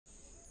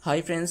Hi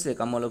friends,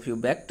 welcome all of you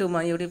back to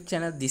my YouTube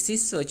channel. This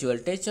is Virtual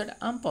Teacher.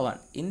 I'm Pawan.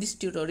 In this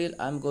tutorial,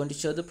 I'm going to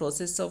show the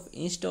process of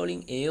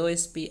installing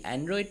AOSP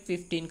Android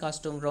 15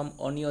 custom ROM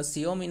on your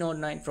Xiaomi Note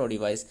 9 Pro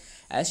device.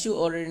 As you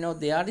already know,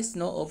 there is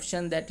no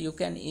option that you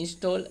can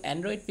install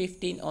Android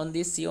 15 on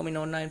this Xiaomi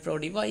Note 9 Pro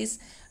device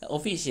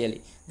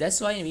officially.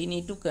 That's why we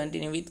need to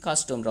continue with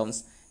custom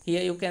ROMs.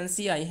 Here you can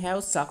see I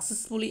have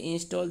successfully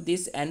installed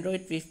this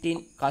Android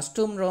 15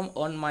 custom ROM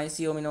on my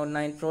Xiaomi Note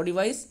 9 Pro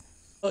device.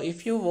 So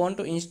if you want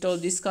to install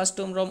this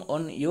custom ROM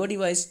on your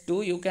device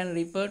too, you can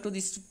refer to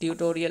this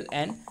tutorial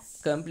and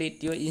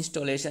complete your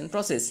installation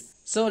process.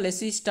 So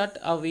let's start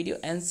our video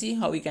and see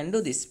how we can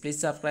do this. Please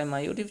subscribe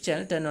my YouTube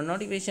channel, turn on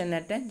notification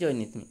and join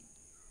with me.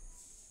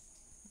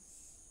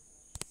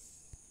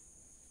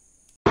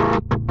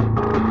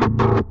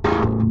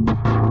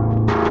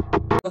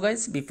 So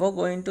guys, before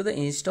going to the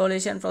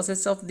installation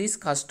process of this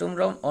custom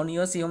ROM on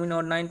your Xiaomi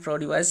Note 9 Pro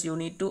device, you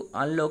need to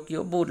unlock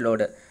your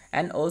bootloader.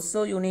 And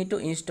also you need to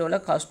install a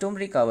custom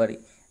recovery.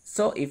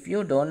 So if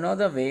you don't know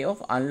the way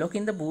of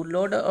unlocking the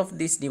bootloader of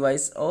this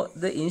device or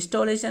the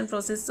installation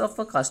process of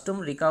a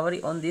custom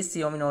recovery on this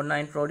Xiaomi Note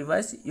 9 Pro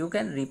device, you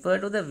can refer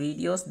to the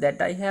videos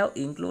that I have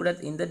included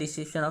in the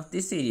description of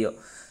this video.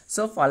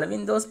 So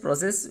following those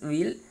process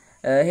will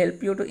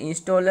help you to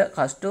install a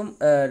custom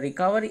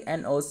recovery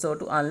and also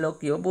to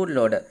unlock your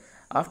bootloader.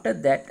 After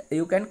that,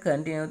 you can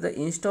continue the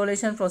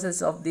installation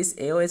process of this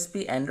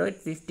AOSP Android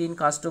 15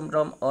 custom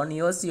ROM on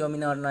your Xiaomi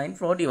Note 9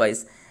 Pro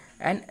device.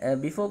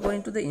 And before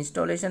going to the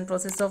installation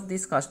process of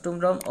this custom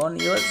ROM on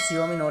your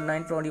Xiaomi Note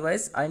 9 Pro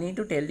device, I need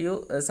to tell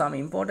you some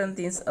important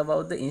things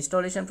about the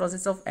installation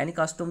process of any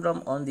custom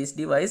ROM on this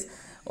device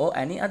or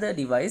any other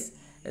device.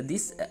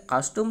 This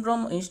custom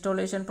ROM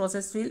installation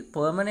process will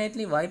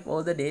permanently wipe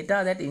all the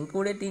data that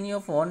included in your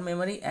phone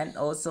memory and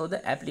also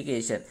the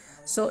application.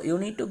 So you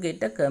need to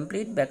get a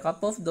complete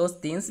backup of those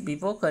things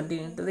before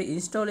continuing to the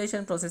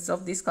installation process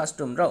of this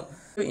custom ROM.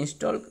 To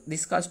install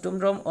this custom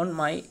ROM on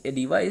my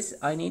device,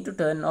 I need to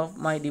turn off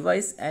my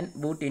device and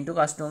boot into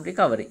custom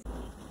recovery.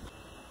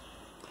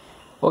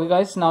 Okay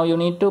guys, now you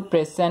need to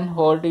press and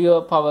hold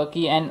your power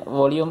key and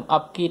volume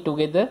up key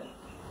together.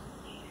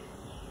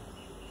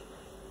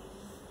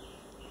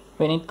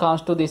 When it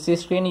comes to this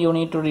screen, you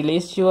need to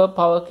release your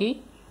power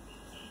key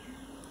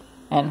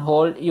and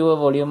hold your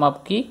volume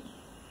up key.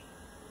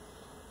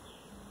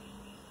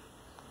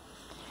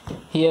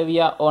 Here we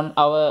are on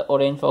our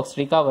Orange Fox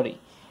recovery.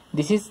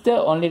 This is the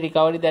only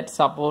recovery that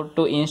support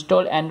to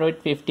install Android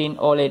 15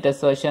 or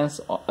latest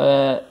versions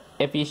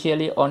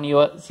officially on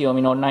your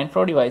Xiaomi Note 9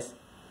 Pro device.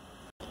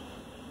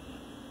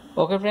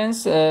 Okay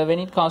friends, when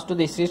it comes to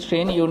this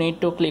screen, you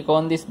need to click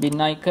on this bin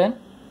icon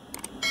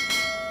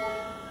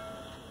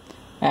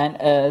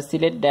and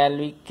select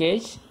dial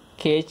cache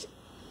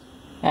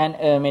and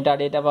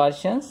metadata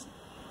versions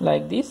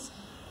like this.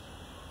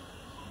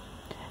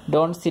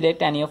 Don't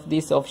select any of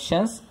these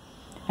options,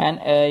 and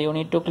you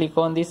need to click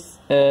on this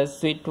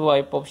switch to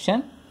wipe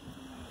option,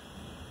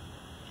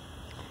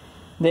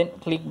 then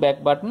click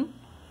back button.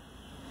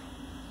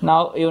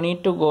 Now you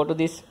need to go to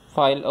this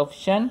file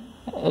option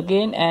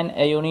again, and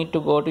you need to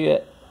go to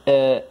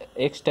your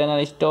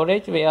external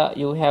storage where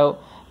you have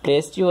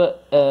placed your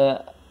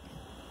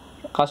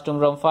custom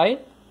ROM file.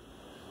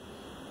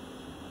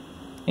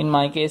 In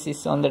my case,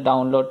 it's on the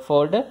download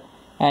folder,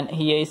 and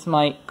here is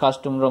my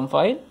custom ROM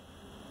file.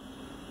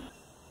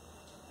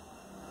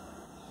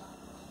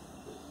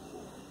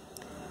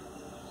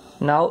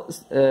 Now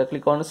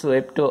click on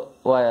swipe to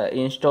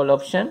install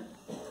option,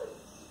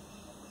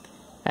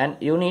 and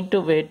you need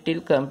to wait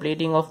till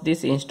completing of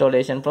this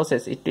installation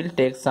process. It will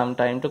take some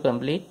time to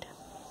complete.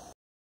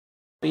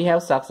 We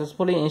have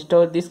successfully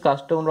installed this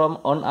custom ROM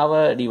on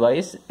our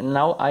device.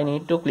 Now I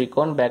need to click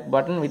on back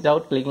button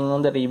without clicking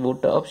on the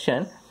reboot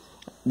option.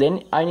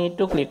 Then I need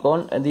to click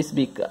on this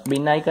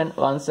bin icon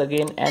once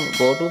again and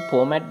go to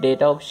format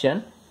data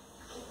option.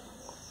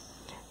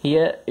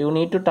 Here you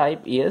need to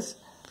type yes.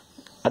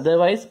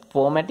 Otherwise,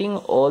 formatting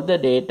all the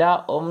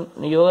data on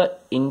your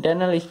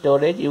internal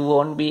storage, you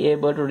won't be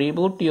able to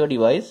reboot your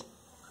device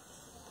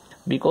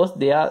because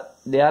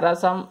there are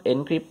some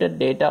encrypted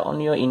data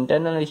on your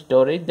internal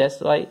storage.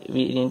 That's why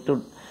we need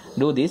to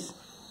do this.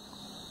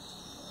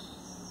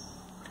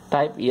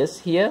 Type yes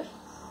here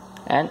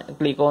and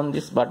click on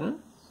this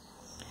button.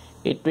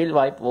 It will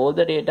wipe all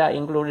the data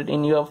included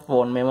in your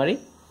phone memory,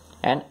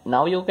 and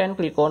now you can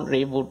click on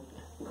reboot.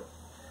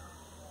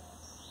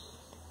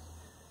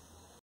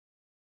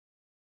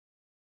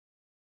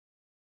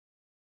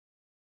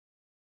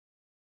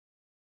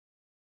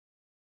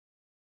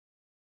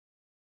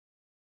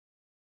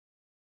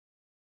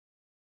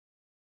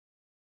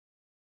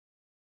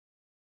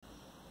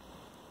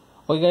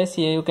 Okay guys,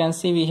 here you can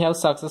see we have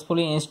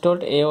successfully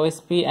installed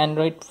AOSP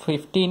Android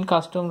 15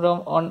 custom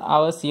ROM on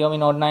our Xiaomi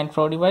Note 9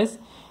 Pro device.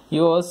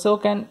 You also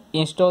can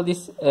install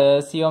this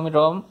Xiaomi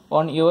ROM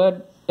on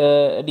your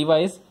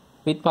device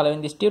with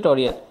following this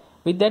tutorial.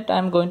 With that, I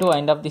am going to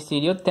wind up this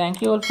video.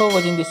 Thank you all for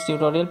watching this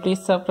tutorial.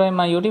 Please subscribe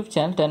my YouTube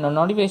channel, turn on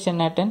notification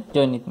and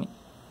join with me.